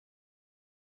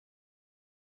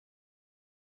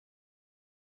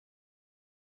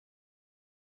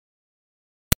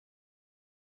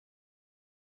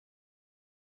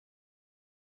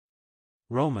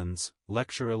Romans,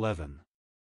 Lecture 11.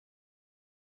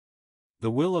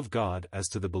 The will of God as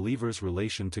to the believer's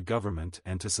relation to government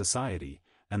and to society,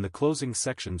 and the closing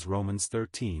sections Romans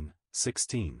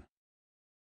 13:16.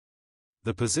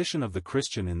 The position of the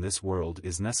Christian in this world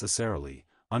is necessarily,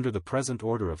 under the present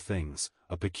order of things,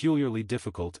 a peculiarly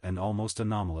difficult and almost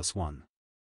anomalous one.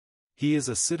 He is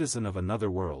a citizen of another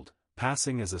world,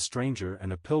 passing as a stranger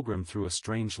and a pilgrim through a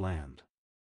strange land.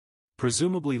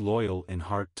 Presumably loyal in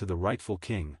heart to the rightful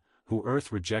king, who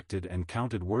earth rejected and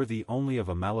counted worthy only of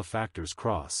a malefactor's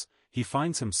cross, he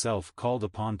finds himself called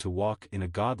upon to walk in a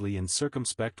godly and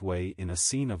circumspect way in a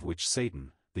scene of which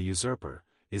Satan, the usurper,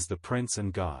 is the prince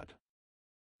and god.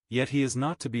 Yet he is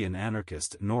not to be an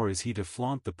anarchist, nor is he to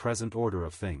flaunt the present order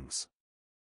of things.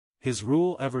 His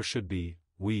rule ever should be,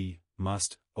 we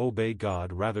must obey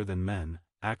God rather than men,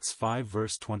 Acts 5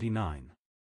 verse 29.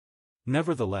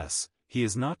 Nevertheless, he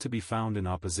is not to be found in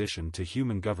opposition to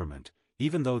human government,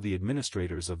 even though the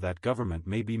administrators of that government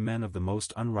may be men of the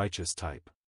most unrighteous type.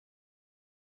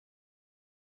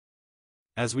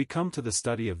 As we come to the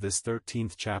study of this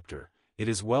 13th chapter, it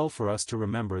is well for us to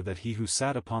remember that he who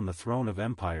sat upon the throne of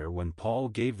empire when Paul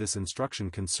gave this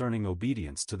instruction concerning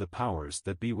obedience to the powers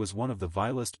that be was one of the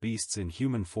vilest beasts in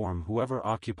human form who ever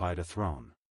occupied a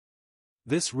throne.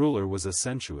 This ruler was a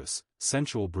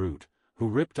sensual brute, who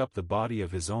ripped up the body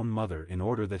of his own mother in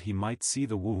order that he might see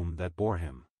the womb that bore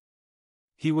him.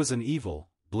 He was an evil,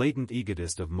 blatant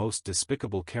egotist of most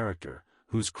despicable character,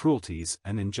 whose cruelties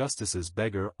and injustices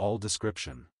beggar all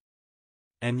description.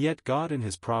 And yet God in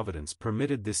his providence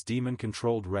permitted this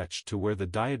demon-controlled wretch to wear the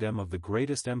diadem of the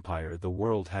greatest empire the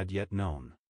world had yet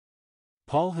known.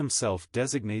 Paul himself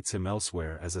designates him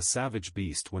elsewhere as a savage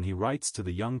beast when he writes to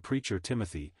the young preacher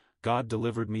Timothy, God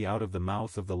delivered me out of the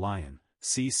mouth of the lion,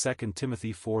 see 2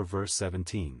 Timothy 4 verse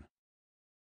 17.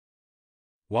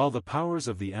 While the powers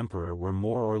of the emperor were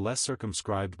more or less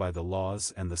circumscribed by the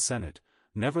laws and the Senate,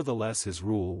 nevertheless his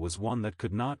rule was one that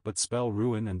could not but spell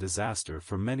ruin and disaster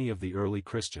for many of the early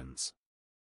Christians.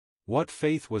 What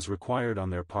faith was required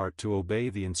on their part to obey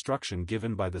the instruction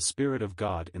given by the Spirit of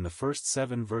God in the first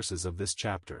 7 verses of this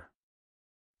chapter?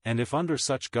 And if under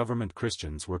such government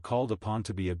Christians were called upon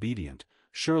to be obedient,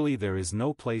 surely there is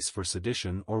no place for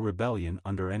sedition or rebellion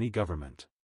under any government.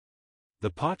 The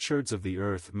potsherds of the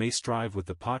earth may strive with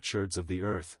the potsherds of the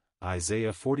earth,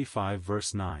 Isaiah 45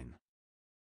 verse 9.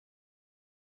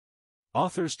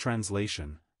 Author's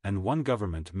translation, and one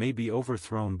government may be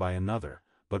overthrown by another,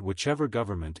 but whichever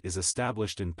government is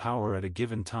established in power at a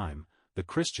given time, the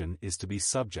Christian is to be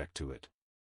subject to it.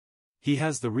 He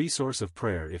has the resource of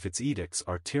prayer if its edicts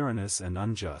are tyrannous and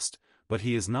unjust, but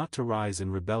he is not to rise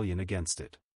in rebellion against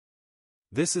it.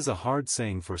 This is a hard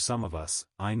saying for some of us,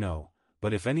 I know,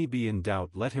 but if any be in doubt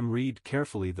let him read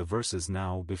carefully the verses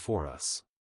now before us.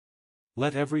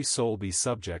 Let every soul be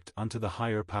subject unto the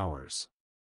higher powers.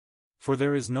 For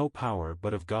there is no power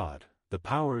but of God, the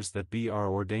powers that be are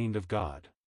ordained of God.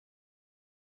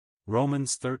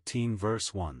 Romans 13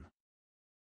 verse 1.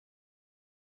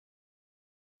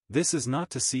 This is not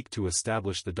to seek to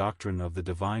establish the doctrine of the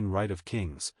divine right of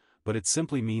kings, but it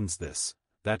simply means this,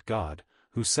 that God,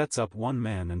 who sets up one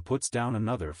man and puts down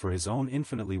another for his own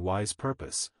infinitely wise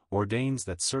purpose, ordains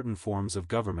that certain forms of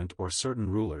government or certain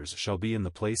rulers shall be in the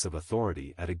place of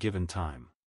authority at a given time.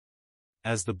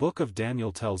 As the book of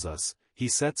Daniel tells us, he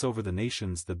sets over the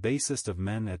nations the basest of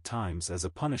men at times as a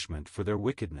punishment for their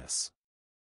wickedness.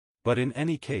 But in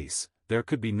any case, there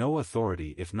could be no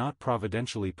authority if not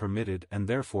providentially permitted and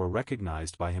therefore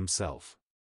recognized by himself.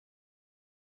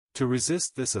 To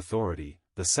resist this authority,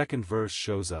 the second verse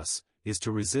shows us, is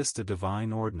to resist a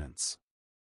divine ordinance.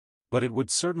 But it would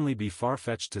certainly be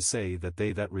far-fetched to say that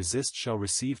they that resist shall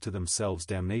receive to themselves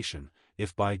damnation,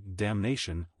 if by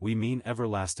damnation we mean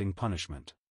everlasting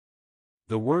punishment.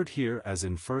 The word here as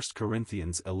in 1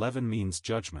 Corinthians 11 means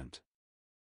judgment.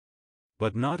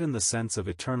 But not in the sense of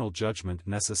eternal judgment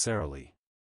necessarily.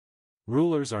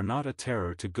 Rulers are not a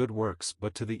terror to good works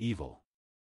but to the evil.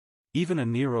 Even a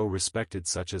Nero respected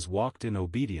such as walked in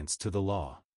obedience to the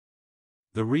law.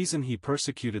 The reason he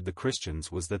persecuted the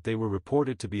Christians was that they were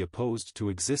reported to be opposed to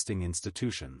existing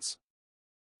institutions.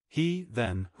 He,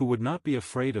 then, who would not be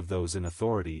afraid of those in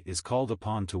authority is called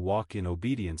upon to walk in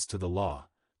obedience to the law,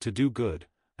 to do good,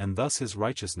 and thus his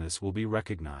righteousness will be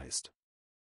recognized.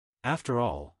 After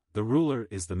all, the ruler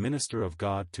is the minister of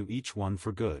God to each one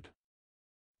for good.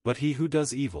 But he who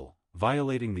does evil,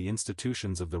 violating the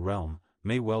institutions of the realm,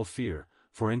 may well fear,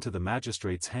 for into the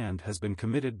magistrate's hand has been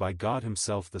committed by God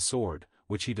himself the sword,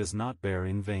 which he does not bear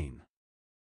in vain.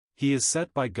 He is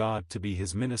set by God to be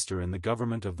his minister in the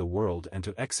government of the world and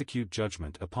to execute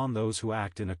judgment upon those who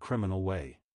act in a criminal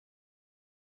way.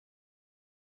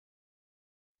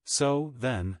 So,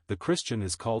 then, the Christian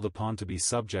is called upon to be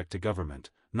subject to government,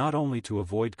 not only to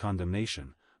avoid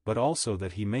condemnation, but also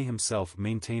that he may himself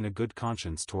maintain a good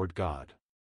conscience toward God.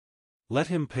 Let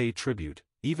him pay tribute,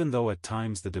 even though at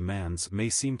times the demands may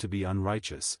seem to be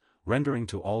unrighteous, rendering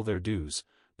to all their dues,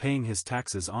 paying his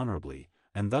taxes honorably,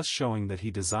 and thus showing that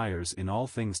he desires in all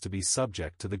things to be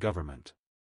subject to the government.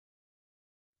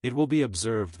 It will be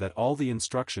observed that all the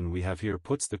instruction we have here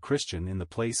puts the Christian in the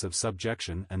place of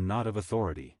subjection and not of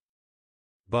authority.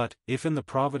 But, if in the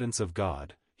providence of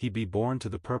God, he be born to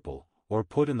the purple, or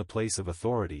put in the place of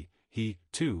authority, he,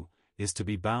 too, is to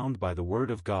be bound by the word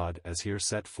of God as here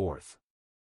set forth.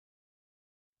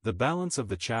 The balance of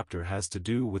the chapter has to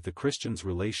do with the Christian's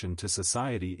relation to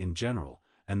society in general,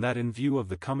 and that in view of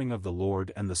the coming of the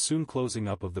Lord and the soon closing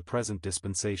up of the present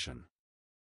dispensation.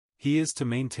 He is to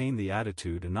maintain the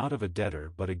attitude not of a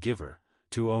debtor but a giver,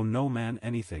 to owe no man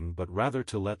anything but rather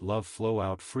to let love flow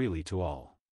out freely to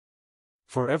all.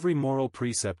 For every moral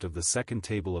precept of the second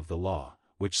table of the law,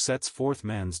 which sets forth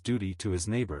man's duty to his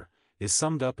neighbor, is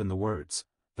summed up in the words,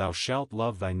 "Thou shalt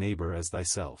love thy neighbor as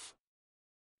thyself."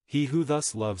 He who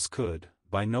thus loves could,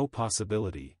 by no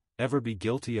possibility, ever be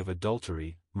guilty of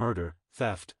adultery, murder,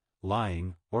 theft,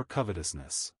 lying, or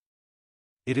covetousness.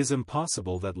 It is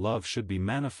impossible that love should be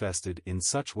manifested in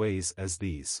such ways as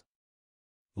these.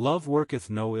 Love worketh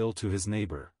no ill to his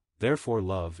neighbor, therefore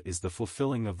love is the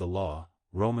fulfilling of the law,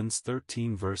 Romans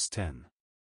 13 verse 10.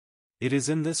 It is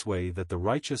in this way that the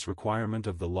righteous requirement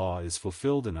of the law is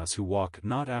fulfilled in us who walk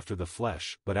not after the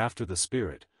flesh but after the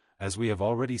Spirit, as we have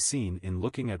already seen in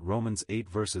looking at Romans 8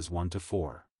 verses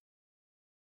 1-4.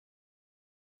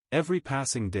 Every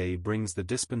passing day brings the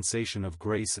dispensation of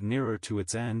grace nearer to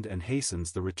its end and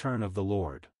hastens the return of the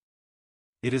Lord.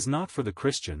 It is not for the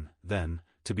Christian, then,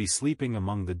 to be sleeping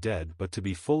among the dead but to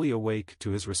be fully awake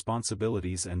to his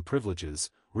responsibilities and privileges,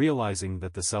 realizing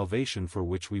that the salvation for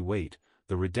which we wait,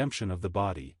 the redemption of the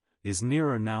body, is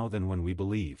nearer now than when we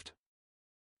believed.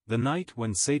 The night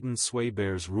when Satan's sway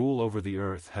bears rule over the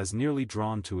earth has nearly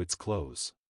drawn to its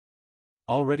close.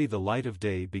 Already the light of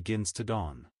day begins to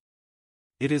dawn.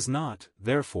 It is not,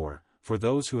 therefore, for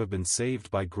those who have been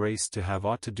saved by grace to have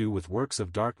aught to do with works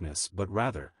of darkness but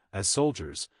rather, as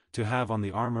soldiers, to have on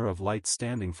the armor of light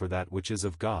standing for that which is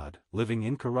of God, living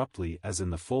incorruptly as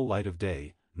in the full light of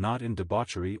day, not in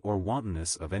debauchery or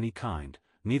wantonness of any kind,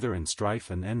 neither in strife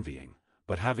and envying,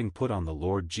 but having put on the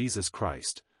Lord Jesus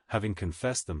Christ, having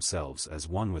confessed themselves as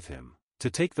one with him, to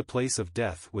take the place of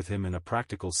death with him in a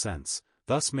practical sense,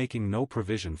 thus making no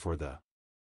provision for the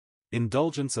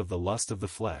indulgence of the lust of the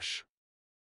flesh.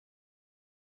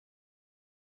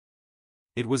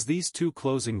 It was these two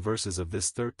closing verses of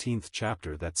this 13th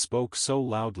chapter that spoke so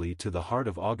loudly to the heart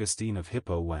of Augustine of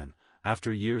Hippo when,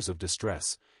 after years of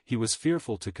distress, he was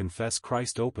fearful to confess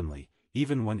Christ openly,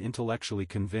 even when intellectually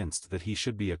convinced that he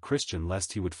should be a Christian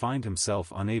lest he would find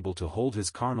himself unable to hold his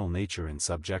carnal nature in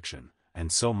subjection,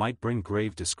 and so might bring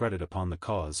grave discredit upon the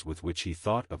cause with which he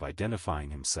thought of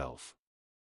identifying himself.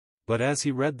 But as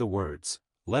he read the words,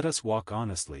 "Let us walk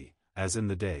honestly, as in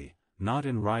the day, not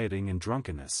in rioting and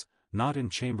drunkenness, not in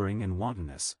chambering and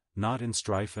wantonness, not in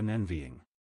strife and envying.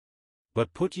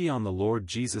 But put ye on the Lord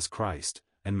Jesus Christ,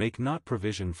 and make not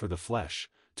provision for the flesh,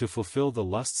 to fulfill the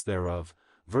lusts thereof,"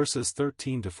 verses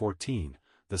 13-14,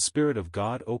 the Spirit of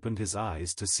God opened his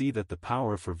eyes to see that the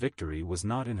power for victory was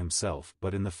not in himself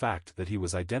but in the fact that he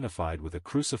was identified with a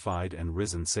crucified and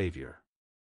risen Savior.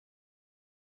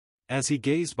 As he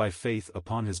gazed by faith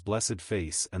upon his blessed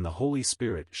face and the Holy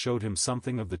Spirit showed him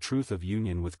something of the truth of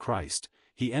union with Christ,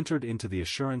 he entered into the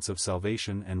assurance of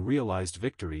salvation and realized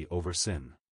victory over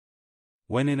sin.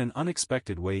 When in an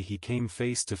unexpected way he came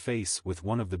face to face with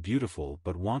one of the beautiful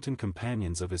but wanton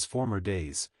companions of his former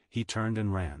days, he turned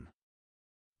and ran.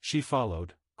 She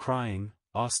followed, crying,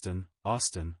 "Austin,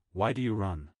 Austin, why do you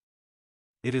run?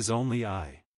 It is only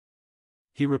I."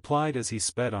 He replied as he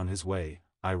sped on his way,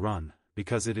 "I run,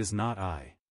 because it is not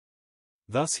I."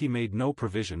 Thus he made no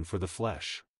provision for the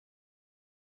flesh.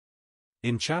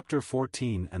 In chapter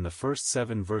 14 and the first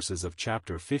 7 verses of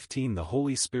chapter 15 the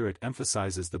Holy Spirit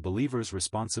emphasizes the believer's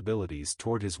responsibilities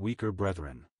toward his weaker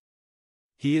brethren.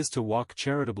 He is to walk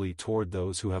charitably toward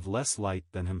those who have less light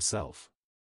than himself.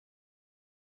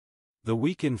 The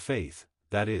weak in faith,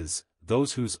 that is,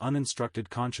 those whose uninstructed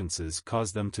consciences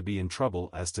cause them to be in trouble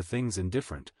as to things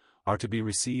indifferent, are to be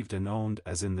received and owned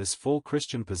as in this full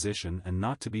Christian position and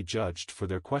not to be judged for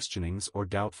their questionings or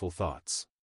doubtful thoughts.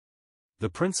 The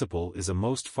principle is a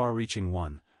most far-reaching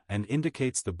one, and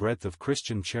indicates the breadth of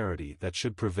Christian charity that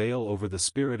should prevail over the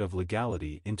spirit of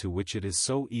legality into which it is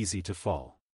so easy to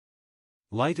fall.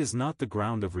 Light is not the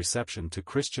ground of reception to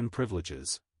Christian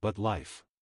privileges, but life.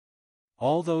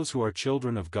 All those who are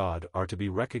children of God are to be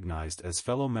recognized as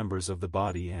fellow members of the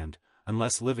body and,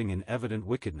 unless living in evident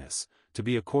wickedness, to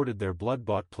be accorded their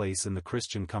blood-bought place in the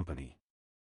Christian company.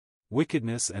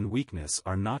 Wickedness and weakness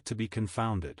are not to be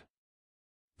confounded.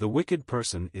 The wicked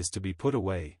person is to be put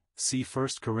away, see 1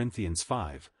 Corinthians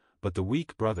 5, but the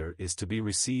weak brother is to be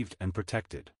received and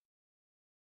protected.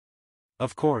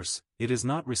 Of course, it is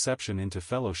not reception into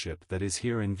fellowship that is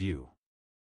here in view.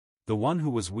 The one who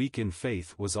was weak in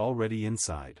faith was already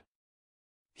inside.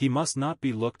 He must not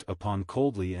be looked upon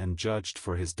coldly and judged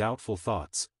for his doubtful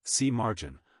thoughts, see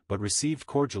margin, but received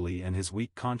cordially and his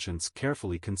weak conscience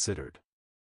carefully considered.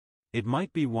 It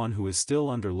might be one who is still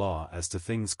under law as to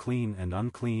things clean and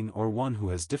unclean, or one who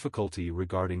has difficulty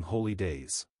regarding holy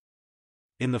days.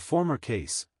 In the former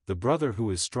case, the brother who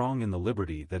is strong in the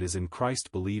liberty that is in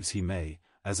Christ believes he may,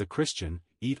 as a Christian,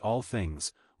 eat all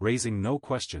things, raising no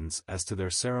questions as to their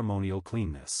ceremonial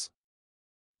cleanness.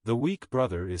 The weak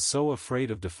brother is so afraid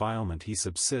of defilement he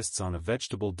subsists on a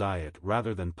vegetable diet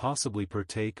rather than possibly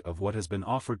partake of what has been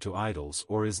offered to idols,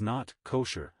 or is not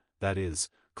kosher, that is,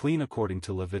 clean according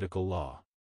to Levitical law.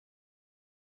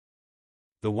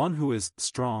 The one who is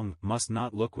strong must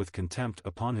not look with contempt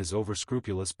upon his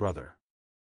overscrupulous brother.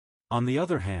 On the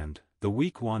other hand, the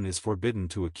weak one is forbidden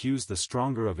to accuse the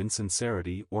stronger of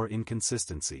insincerity or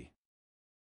inconsistency.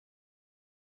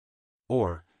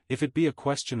 Or, if it be a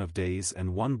question of days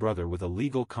and one brother with a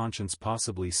legal conscience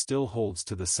possibly still holds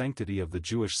to the sanctity of the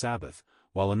Jewish Sabbath,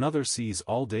 while another sees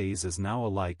all days as now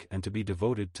alike and to be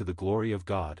devoted to the glory of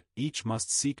God, each must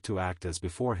seek to act as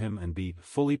before him and be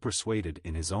fully persuaded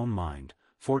in his own mind.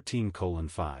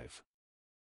 14:5.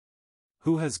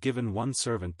 Who has given one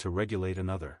servant to regulate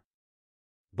another?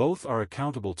 Both are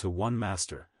accountable to one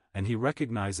master, and he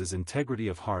recognizes integrity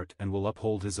of heart and will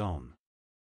uphold his own.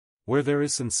 Where there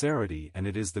is sincerity and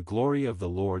it is the glory of the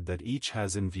Lord that each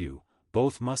has in view,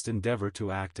 both must endeavor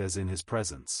to act as in his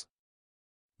presence.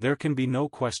 There can be no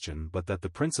question but that the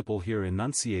principle here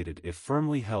enunciated, if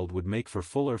firmly held, would make for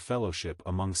fuller fellowship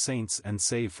among saints and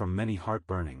save from many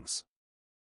heart-burnings.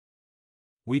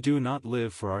 We do not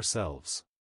live for ourselves.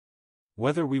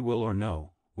 Whether we will or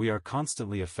no, we are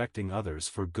constantly affecting others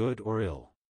for good or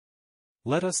ill.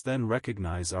 Let us then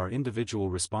recognize our individual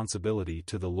responsibility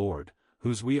to the Lord,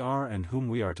 whose we are and whom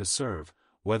we are to serve,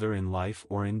 whether in life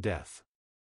or in death.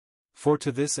 For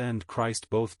to this end Christ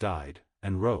both died,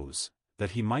 and rose,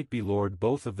 that he might be Lord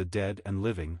both of the dead and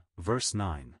living. Verse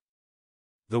 9.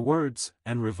 The words,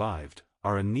 and revived,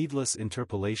 are a needless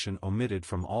interpolation omitted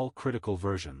from all critical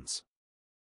versions.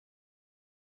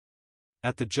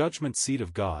 At the judgment seat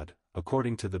of God,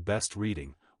 according to the best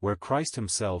reading, where Christ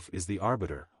himself is the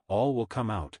arbiter, all will come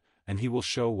out, and he will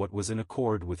show what was in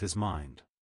accord with his mind.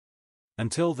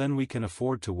 Until then we can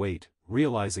afford to wait,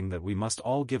 realizing that we must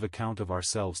all give account of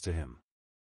ourselves to him.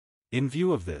 In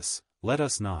view of this, let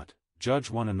us not judge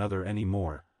one another any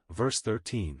more, verse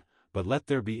 13, but let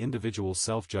there be individual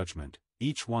self-judgment,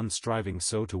 each one striving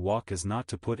so to walk as not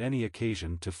to put any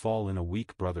occasion to fall in a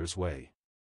weak brother's way.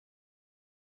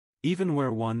 Even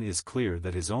where one is clear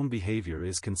that his own behavior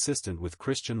is consistent with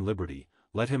Christian liberty,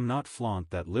 let him not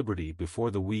flaunt that liberty before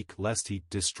the weak lest he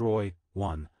destroy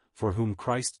one, for whom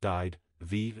Christ died,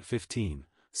 v. 15,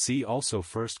 see also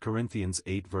 1 Corinthians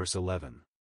 8 verse 11.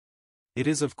 It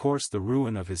is of course the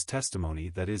ruin of his testimony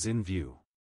that is in view.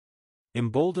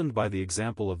 Emboldened by the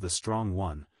example of the strong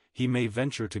one, he may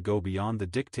venture to go beyond the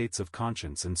dictates of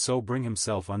conscience and so bring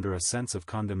himself under a sense of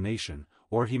condemnation,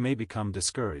 or he may become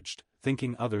discouraged,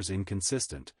 thinking others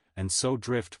inconsistent, and so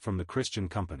drift from the Christian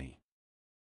company.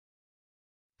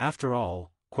 After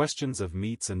all, questions of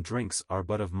meats and drinks are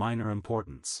but of minor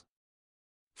importance.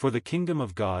 For the kingdom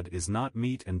of God is not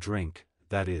meat and drink,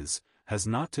 that is, has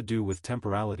not to do with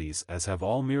temporalities as have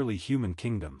all merely human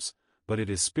kingdoms, but it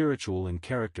is spiritual in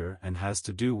character and has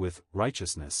to do with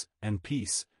righteousness, and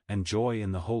peace, and joy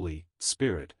in the Holy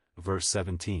Spirit, verse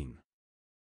 17.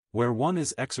 Where one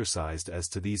is exercised as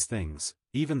to these things,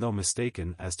 even though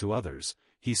mistaken as to others,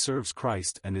 he serves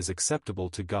Christ and is acceptable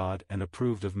to God and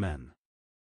approved of men.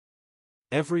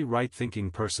 Every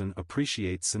right-thinking person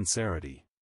appreciates sincerity.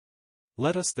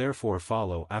 Let us therefore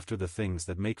follow after the things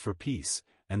that make for peace,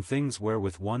 and things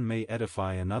wherewith one may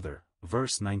edify another.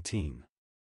 Verse 19.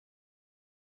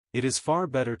 It is far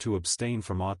better to abstain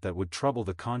from aught that would trouble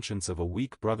the conscience of a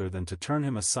weak brother than to turn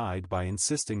him aside by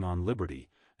insisting on liberty,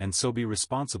 and so be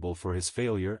responsible for his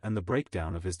failure and the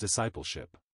breakdown of his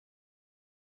discipleship.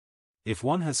 If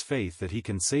one has faith that he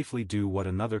can safely do what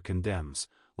another condemns,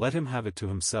 let him have it to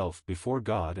himself before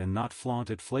God and not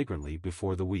flaunt it flagrantly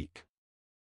before the weak.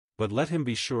 But let him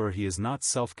be sure he is not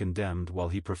self-condemned while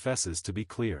he professes to be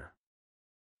clear.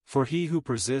 For he who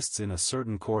persists in a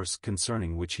certain course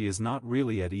concerning which he is not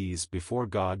really at ease before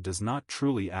God does not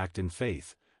truly act in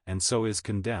faith, and so is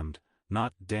condemned,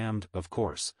 not damned, of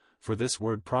course, for this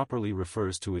word properly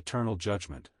refers to eternal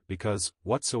judgment, because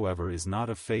whatsoever is not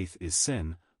of faith is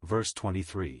sin, verse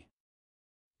 23.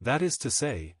 That is to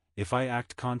say, if I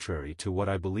act contrary to what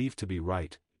I believe to be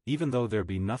right, even though there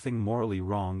be nothing morally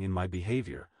wrong in my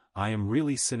behavior, I am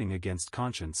really sinning against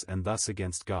conscience and thus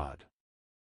against God.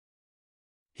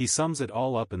 He sums it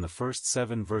all up in the first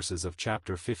 7 verses of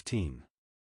chapter 15.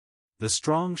 The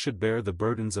strong should bear the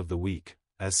burdens of the weak,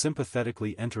 as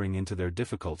sympathetically entering into their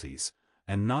difficulties,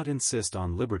 and not insist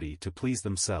on liberty to please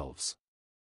themselves.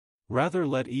 Rather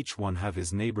let each one have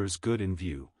his neighbor's good in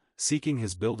view, seeking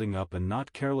his building up and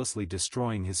not carelessly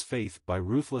destroying his faith by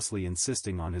ruthlessly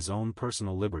insisting on his own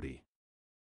personal liberty.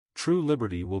 True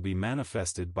liberty will be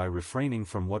manifested by refraining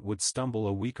from what would stumble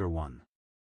a weaker one.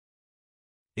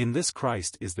 In this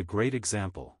Christ is the great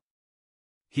example.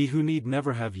 He who need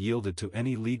never have yielded to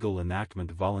any legal enactment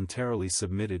voluntarily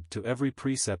submitted to every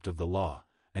precept of the law,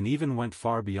 and even went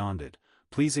far beyond it,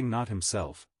 pleasing not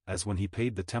himself, as when he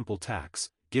paid the temple tax,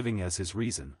 giving as his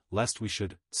reason, lest we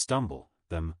should stumble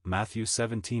them, Matthew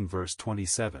 17 verse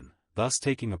 27, thus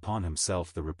taking upon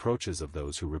himself the reproaches of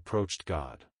those who reproached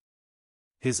God.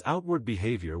 His outward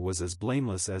behavior was as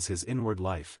blameless as his inward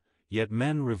life, yet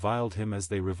men reviled him as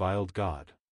they reviled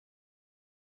God.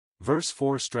 Verse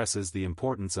 4 stresses the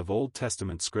importance of Old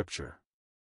Testament scripture.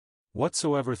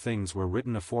 Whatsoever things were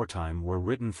written aforetime were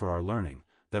written for our learning,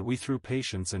 that we through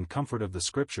patience and comfort of the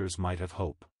scriptures might have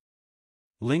hope.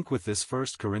 Link with this 1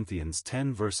 Corinthians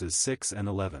 10 verses 6 and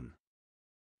 11.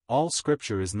 All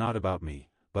scripture is not about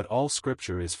me, but all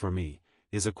scripture is for me,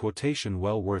 is a quotation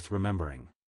well worth remembering.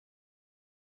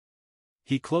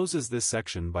 He closes this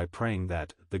section by praying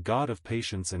that, the God of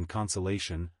patience and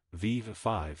consolation, v.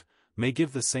 5, may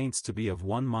give the saints to be of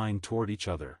one mind toward each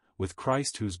other, with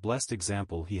Christ whose blessed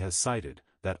example he has cited,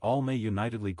 that all may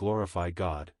unitedly glorify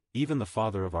God, even the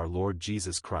Father of our Lord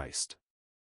Jesus Christ.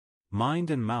 Mind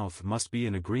and mouth must be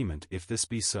in agreement if this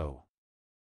be so.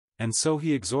 And so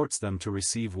he exhorts them to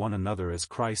receive one another as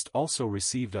Christ also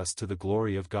received us to the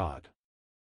glory of God.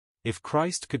 If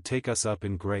Christ could take us up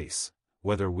in grace,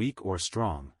 whether weak or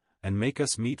strong, and make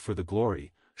us meet for the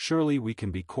glory, surely we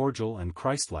can be cordial and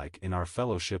Christlike in our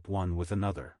fellowship one with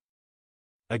another.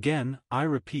 Again, I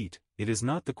repeat, it is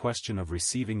not the question of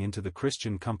receiving into the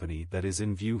Christian company that is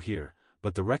in view here,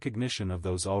 but the recognition of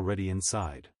those already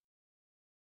inside.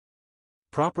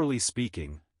 Properly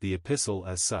speaking, the epistle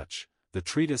as such, the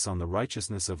treatise on the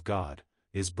righteousness of God,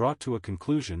 is brought to a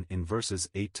conclusion in verses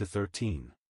 8 to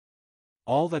 13.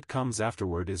 All that comes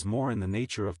afterward is more in the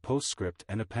nature of postscript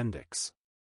and appendix.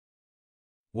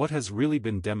 What has really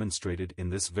been demonstrated in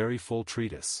this very full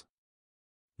treatise?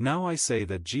 Now I say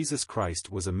that Jesus Christ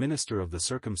was a minister of the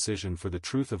circumcision for the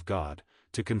truth of God,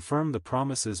 to confirm the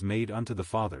promises made unto the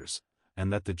fathers,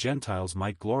 and that the Gentiles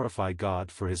might glorify God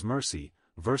for his mercy,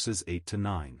 verses 8 to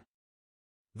 9.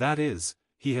 That is,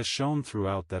 he has shown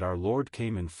throughout that our Lord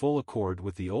came in full accord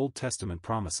with the Old Testament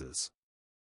promises.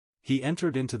 He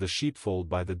entered into the sheepfold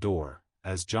by the door,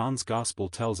 as John's Gospel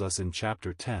tells us in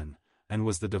chapter 10, and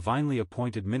was the divinely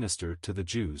appointed minister to the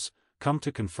Jews, come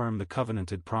to confirm the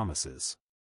covenanted promises.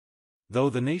 Though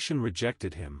the nation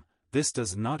rejected him, this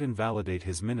does not invalidate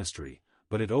his ministry,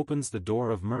 but it opens the door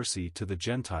of mercy to the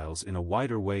Gentiles in a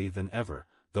wider way than ever,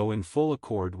 though in full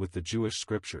accord with the Jewish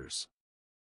scriptures.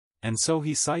 And so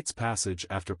he cites passage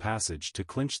after passage to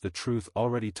clinch the truth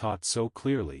already taught so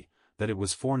clearly, that it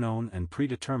was foreknown and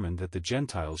predetermined that the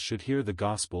Gentiles should hear the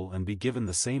gospel and be given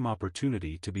the same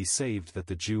opportunity to be saved that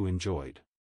the Jew enjoyed.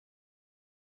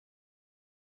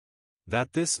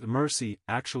 That this mercy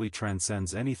actually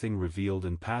transcends anything revealed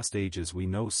in past ages we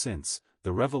know since,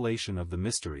 the revelation of the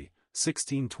mystery,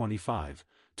 1625,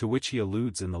 to which he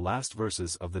alludes in the last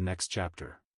verses of the next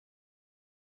chapter.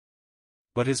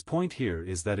 But his point here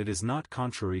is that it is not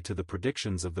contrary to the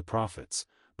predictions of the prophets,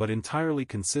 but entirely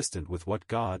consistent with what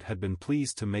God had been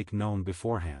pleased to make known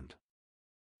beforehand.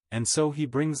 And so he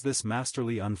brings this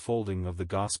masterly unfolding of the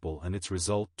gospel and its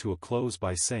result to a close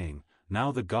by saying,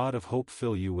 Now the God of hope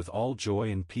fill you with all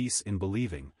joy and peace in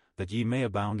believing, that ye may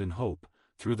abound in hope,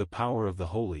 through the power of the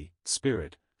Holy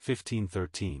Spirit,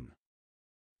 15:13.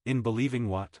 In believing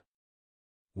what?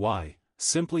 Why,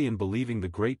 simply in believing the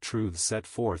great truths set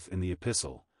forth in the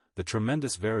epistle, the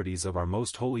tremendous verities of our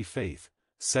most holy faith,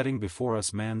 setting before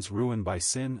us man's ruin by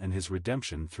sin and his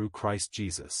redemption through Christ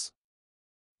Jesus.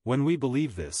 When we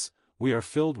believe this, we are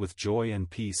filled with joy and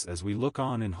peace as we look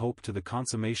on in hope to the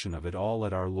consummation of it all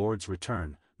at our Lord's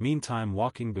return, meantime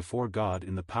walking before God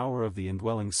in the power of the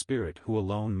indwelling Spirit who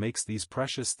alone makes these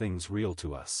precious things real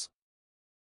to us.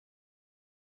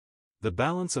 The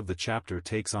balance of the chapter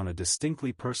takes on a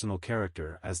distinctly personal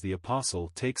character as the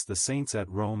apostle takes the saints at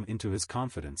Rome into his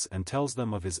confidence and tells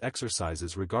them of his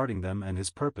exercises regarding them and his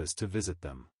purpose to visit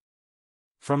them.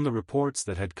 From the reports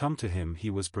that had come to him he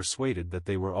was persuaded that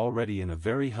they were already in a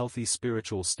very healthy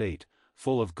spiritual state,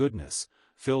 full of goodness,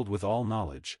 filled with all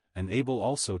knowledge, and able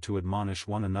also to admonish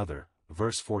one another.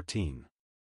 Verse 14.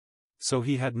 So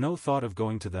he had no thought of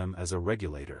going to them as a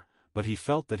regulator, but he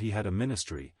felt that he had a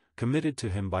ministry, committed to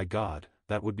him by God,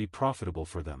 that would be profitable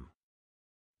for them.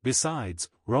 Besides,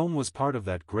 Rome was part of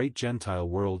that great Gentile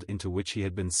world into which he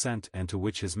had been sent and to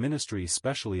which his ministry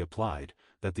specially applied,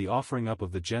 that the offering up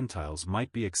of the Gentiles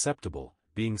might be acceptable,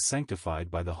 being sanctified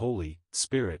by the Holy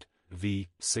Spirit. V.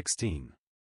 16.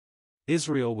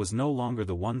 Israel was no longer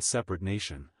the one separate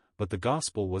nation, but the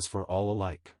gospel was for all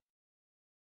alike.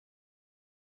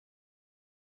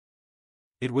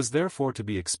 It was therefore to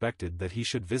be expected that he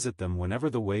should visit them whenever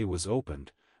the way was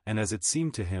opened, and as it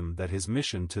seemed to him that his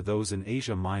mission to those in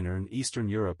Asia Minor and Eastern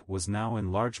Europe was now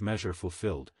in large measure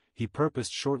fulfilled, he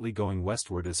purposed shortly going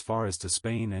westward as far as to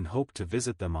Spain and hoped to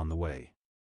visit them on the way.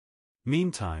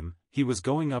 Meantime, he was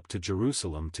going up to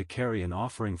Jerusalem to carry an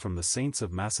offering from the saints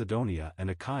of Macedonia and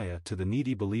Achaia to the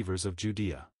needy believers of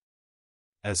Judea.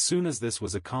 As soon as this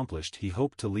was accomplished he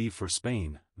hoped to leave for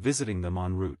Spain, visiting them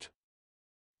en route.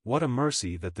 What a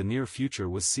mercy that the near future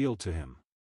was sealed to him!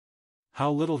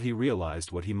 How little he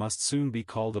realized what he must soon be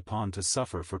called upon to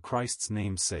suffer for Christ's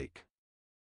name's sake.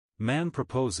 Man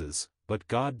proposes, but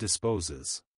God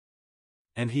disposes.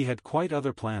 And he had quite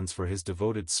other plans for his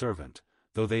devoted servant,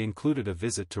 though they included a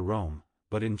visit to Rome,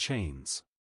 but in chains.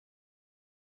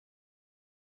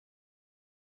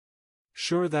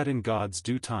 Sure that in God's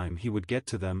due time he would get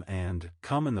to them and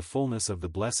come in the fullness of the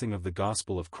blessing of the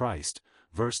gospel of Christ.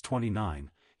 Verse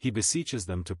 29, he beseeches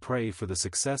them to pray for the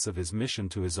success of his mission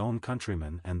to his own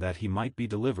countrymen and that he might be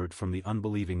delivered from the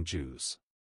unbelieving Jews.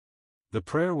 The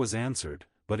prayer was answered,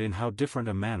 but in how different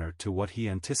a manner to what he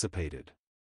anticipated.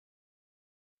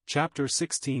 Chapter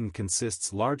 16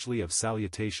 consists largely of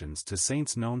salutations to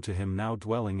saints known to him now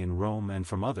dwelling in Rome and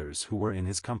from others who were in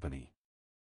his company.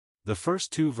 The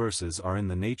first 2 verses are in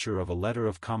the nature of a letter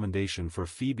of commendation for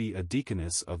Phoebe, a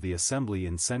deaconess of the assembly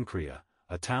in Cenchrea,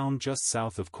 a town just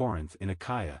south of Corinth in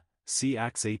Achaia, see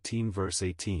Acts 18 verse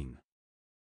 18.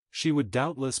 She would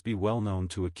doubtless be well known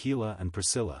to Aquila and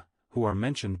Priscilla, who are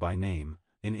mentioned by name,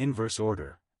 in inverse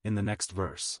order, in the next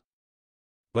verse.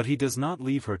 But he does not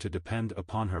leave her to depend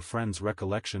upon her friend's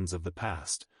recollections of the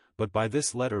past, but by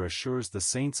this letter assures the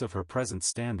saints of her present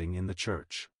standing in the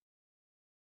church.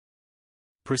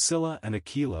 Priscilla and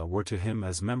Aquila were to him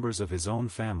as members of his own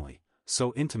family,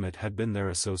 so intimate had been their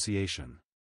association.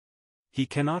 He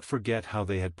cannot forget how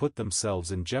they had put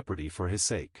themselves in jeopardy for his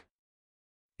sake.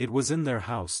 It was in their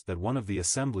house that one of the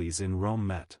assemblies in Rome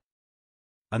met.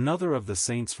 Another of the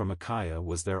saints from Achaia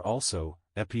was there also,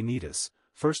 Epaenetus,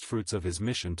 firstfruits of his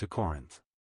mission to Corinth.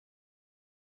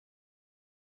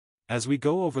 As we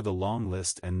go over the long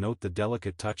list and note the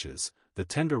delicate touches, the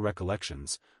tender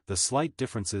recollections, the slight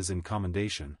differences in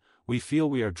commendation, we feel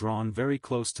we are drawn very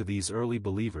close to these early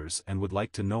believers and would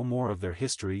like to know more of their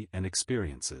history and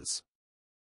experiences.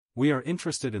 We are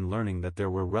interested in learning that there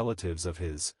were relatives of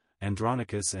his,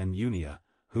 Andronicus and Eunia,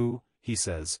 who, he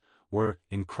says, were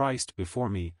in Christ before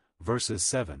me, verses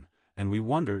 7, and we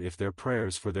wonder if their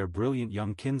prayers for their brilliant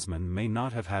young kinsman may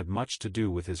not have had much to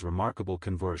do with his remarkable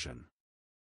conversion.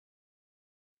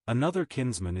 Another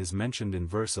kinsman is mentioned in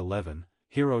verse 11,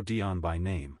 Herodion by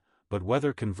name, but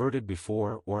whether converted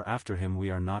before or after him we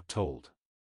are not told.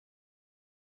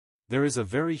 There is a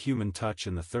very human touch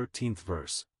in the 13th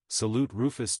verse, salute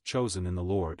Rufus chosen in the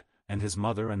Lord, and his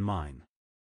mother and mine.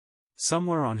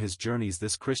 Somewhere on his journeys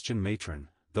this Christian matron,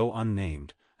 though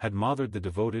unnamed, had mothered the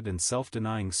devoted and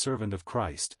self-denying servant of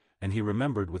Christ, and he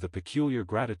remembered with a peculiar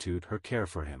gratitude her care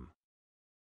for him.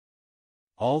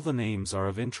 All the names are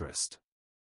of interest.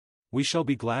 We shall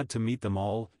be glad to meet them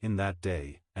all in that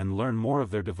day, and learn more of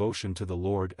their devotion to the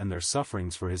Lord and their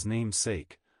sufferings for his name's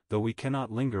sake, though we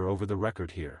cannot linger over the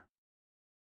record here.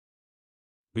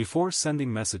 Before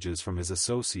sending messages from his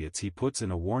associates he puts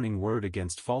in a warning word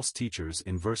against false teachers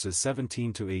in verses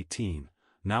 17 to 18,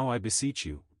 Now I beseech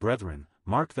you, brethren,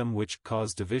 mark them which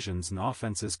cause divisions and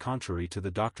offences contrary to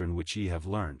the doctrine which ye have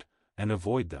learned, and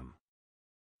avoid them.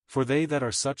 For they that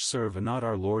are such serve not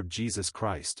our Lord Jesus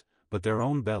Christ, but their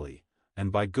own belly,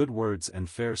 and by good words and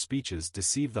fair speeches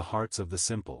deceive the hearts of the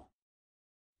simple.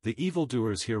 The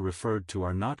evildoers here referred to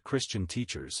are not Christian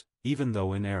teachers, even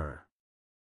though in error.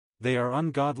 They are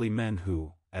ungodly men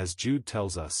who, as Jude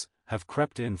tells us, have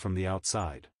crept in from the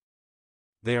outside.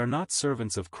 They are not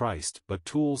servants of Christ but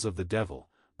tools of the devil,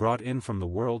 brought in from the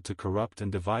world to corrupt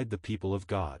and divide the people of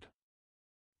God.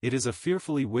 It is a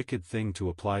fearfully wicked thing to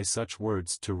apply such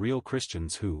words to real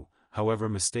Christians who, however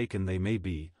mistaken they may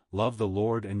be, love the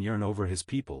Lord and yearn over His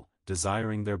people,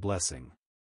 desiring their blessing.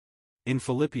 In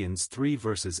Philippians 3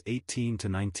 verses 18 to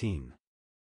 19.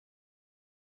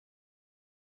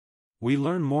 We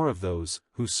learn more of those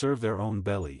who serve their own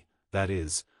belly, that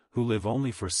is, who live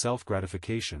only for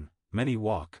self-gratification. Many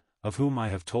walk, of whom I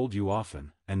have told you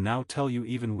often, and now tell you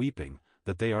even weeping,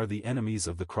 that they are the enemies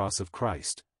of the cross of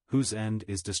Christ, whose end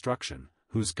is destruction,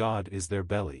 whose God is their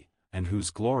belly, and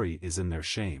whose glory is in their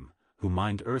shame, who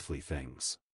mind earthly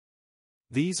things.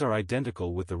 These are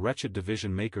identical with the wretched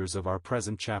division-makers of our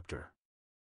present chapter.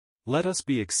 Let us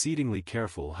be exceedingly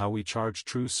careful how we charge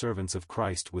true servants of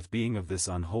Christ with being of this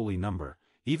unholy number,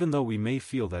 even though we may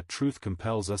feel that truth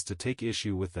compels us to take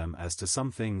issue with them as to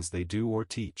some things they do or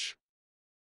teach.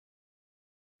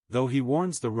 Though he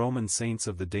warns the Roman saints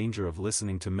of the danger of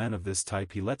listening to men of this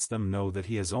type, he lets them know that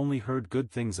he has only heard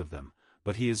good things of them,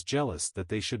 but he is jealous that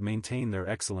they should maintain their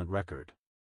excellent record.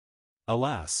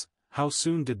 Alas, how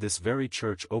soon did this very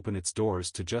church open its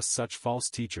doors to just such false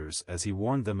teachers as he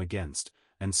warned them against,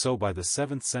 and so by the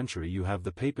 7th century you have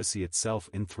the papacy itself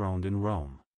enthroned in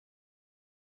Rome.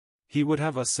 He would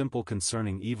have us simple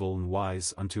concerning evil and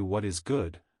wise unto what is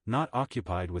good, not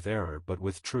occupied with error but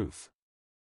with truth.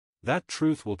 That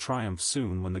truth will triumph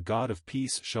soon when the God of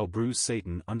peace shall bruise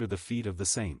Satan under the feet of the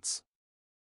saints.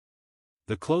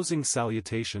 The closing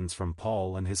salutations from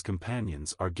Paul and his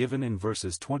companions are given in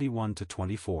verses 21 to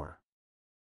 24.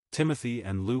 Timothy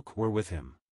and Luke were with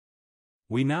him.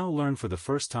 We now learn for the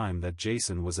first time that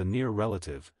Jason was a near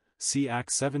relative, see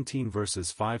Acts 17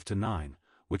 verses 5 to 9,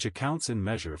 which accounts in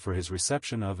measure for his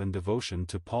reception of and devotion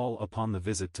to Paul upon the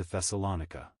visit to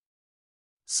Thessalonica.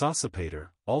 Sosipater,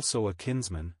 also a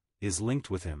kinsman, is linked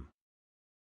with him.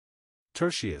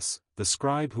 Tertius, the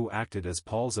scribe who acted as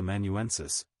Paul's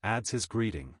amanuensis, adds his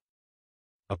greeting.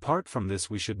 Apart from this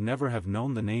we should never have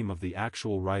known the name of the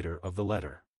actual writer of the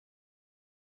letter.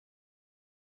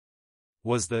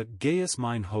 Was the Gaius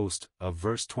mine host of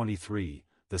verse 23,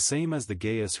 the same as the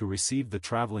Gaius who received the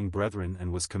traveling brethren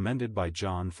and was commended by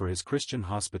John for his Christian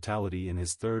hospitality in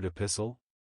his 3rd epistle?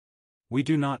 We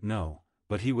do not know,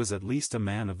 but he was at least a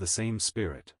man of the same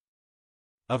spirit.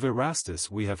 Of Erastus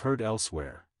we have heard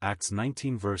elsewhere, Acts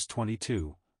 19 verse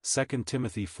 22, 2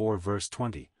 Timothy 4 verse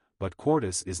 20, but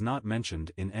Quartus is not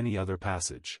mentioned in any other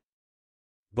passage.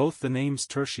 Both the names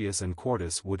Tertius and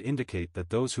Quartus would indicate that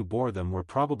those who bore them were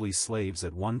probably slaves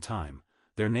at one time,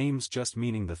 their names just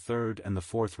meaning the 3rd and the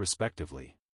 4th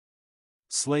respectively.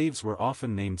 Slaves were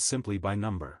often named simply by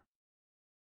number.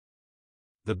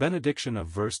 The benediction of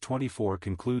verse 24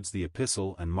 concludes the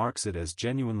epistle and marks it as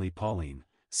genuinely Pauline.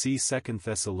 See 2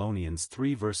 Thessalonians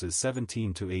 3 verses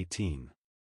 17 to 18.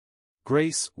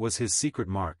 Grace was his secret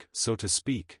mark, so to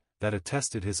speak, that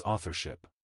attested his authorship.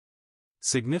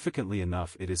 Significantly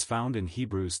enough, it is found in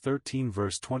Hebrews 13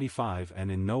 verse 25 and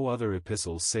in no other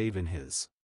epistle save in his.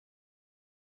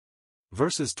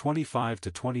 Verses 25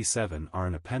 to 27 are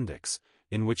an appendix,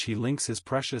 in which he links his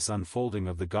precious unfolding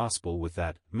of the gospel with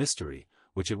that mystery,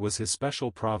 which it was his special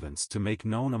province to make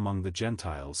known among the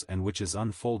Gentiles and which is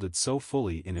unfolded so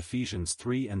fully in Ephesians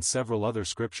 3 and several other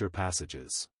scripture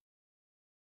passages.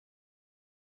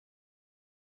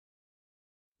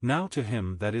 Now to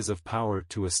him that is of power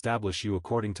to establish you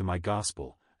according to my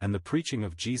gospel, and the preaching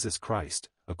of Jesus Christ,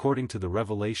 according to the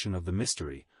revelation of the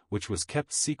mystery, which was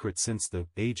kept secret since the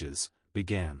ages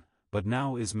began, but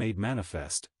now is made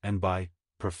manifest, and by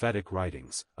prophetic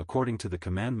writings, according to the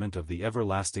commandment of the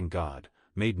everlasting God,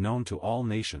 made known to all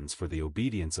nations for the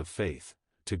obedience of faith,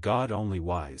 to God only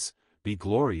wise, be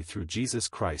glory through Jesus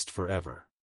Christ forever.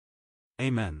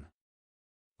 Amen.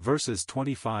 Verses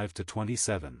 25 to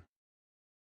 27.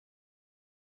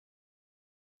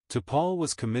 To Paul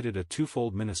was committed a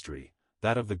twofold ministry,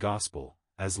 that of the gospel,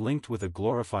 as linked with a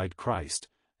glorified Christ,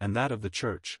 and that of the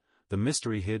church, the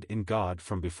mystery hid in God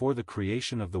from before the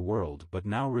creation of the world but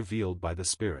now revealed by the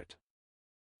Spirit.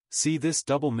 See this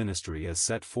double ministry as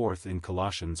set forth in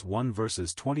Colossians 1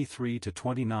 verses 23 to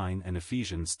 29 and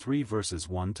Ephesians 3 verses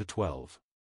 1 to 12.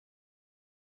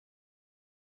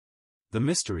 The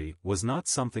mystery was not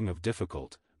something of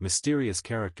difficult, mysterious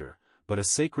character, but a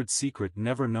sacred secret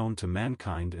never known to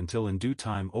mankind until in due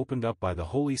time opened up by the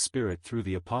Holy Spirit through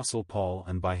the Apostle Paul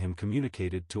and by him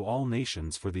communicated to all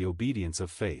nations for the obedience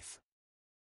of faith.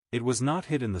 It was not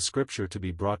hid in the Scripture to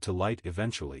be brought to light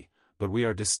eventually, but we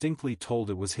are distinctly told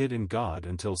it was hid in God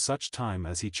until such time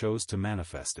as he chose to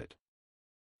manifest it.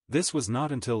 This was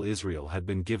not until Israel had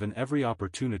been given every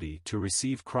opportunity to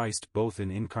receive Christ both in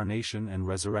incarnation and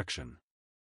resurrection.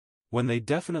 When they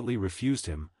definitely refused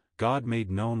him, God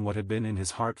made known what had been in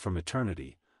his heart from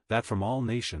eternity, that from all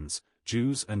nations,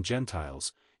 Jews and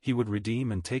Gentiles, he would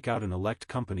redeem and take out an elect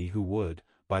company who would,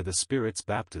 by the Spirit's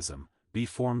baptism, be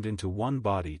formed into one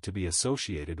body to be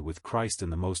associated with Christ in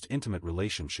the most intimate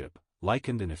relationship,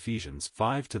 likened in Ephesians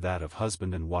 5 to that of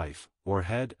husband and wife, or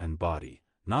head and body,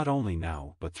 not only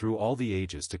now but through all the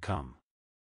ages to come.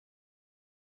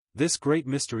 This great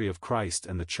mystery of Christ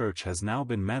and the Church has now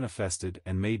been manifested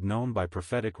and made known by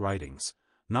prophetic writings,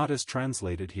 not as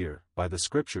translated here, by the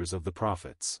scriptures of the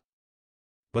prophets.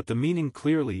 But the meaning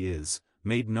clearly is,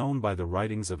 made known by the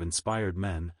writings of inspired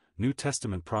men, New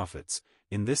Testament prophets,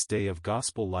 in this day of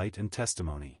gospel light and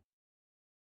testimony.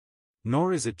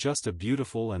 Nor is it just a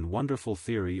beautiful and wonderful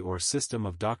theory or system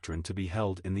of doctrine to be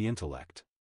held in the intellect.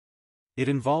 It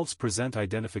involves present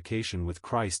identification with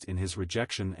Christ in his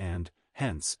rejection and,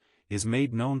 hence, is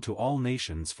made known to all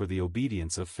nations for the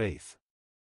obedience of faith.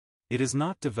 It is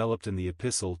not developed in the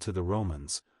epistle to the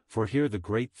Romans, for here the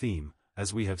great theme,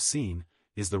 as we have seen,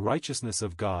 is the righteousness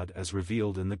of God as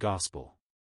revealed in the gospel.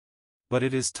 But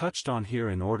it is touched on here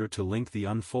in order to link the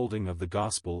unfolding of the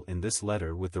gospel in this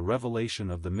letter with the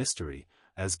revelation of the mystery,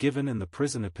 as given in the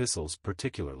prison epistles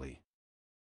particularly.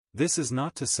 This is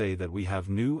not to say that we have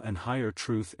new and higher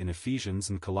truth in Ephesians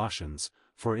and Colossians,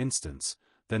 for instance,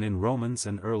 than in Romans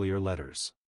and earlier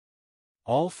letters.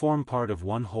 All form part of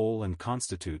one whole and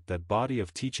constitute that body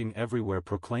of teaching everywhere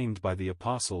proclaimed by the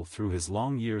apostle through his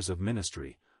long years of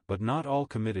ministry, but not all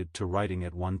committed to writing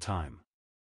at one time.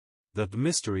 The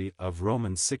mystery of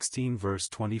Romans 16 verse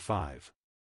 25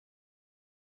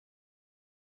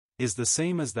 is the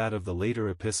same as that of the later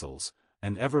epistles,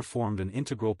 and ever formed an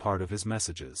integral part of his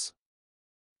messages.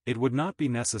 It would not be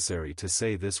necessary to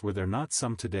say this were there not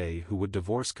some today who would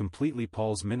divorce completely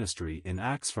Paul's ministry in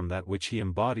Acts from that which he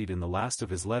embodied in the last of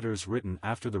his letters written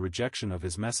after the rejection of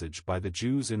his message by the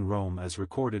Jews in Rome as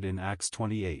recorded in Acts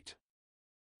 28.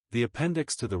 The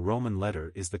appendix to the Roman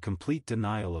letter is the complete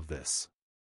denial of this.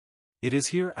 It is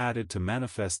here added to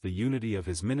manifest the unity of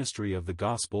his ministry of the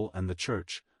gospel and the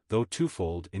church, though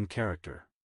twofold in character.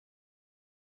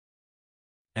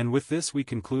 And with this we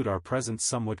conclude our present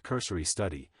somewhat cursory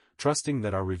study, trusting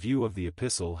that our review of the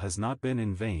epistle has not been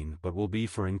in vain but will be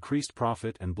for increased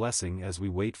profit and blessing as we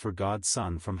wait for God's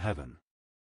Son from heaven.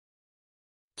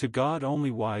 To God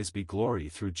only wise be glory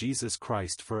through Jesus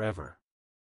Christ forever.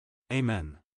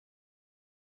 Amen.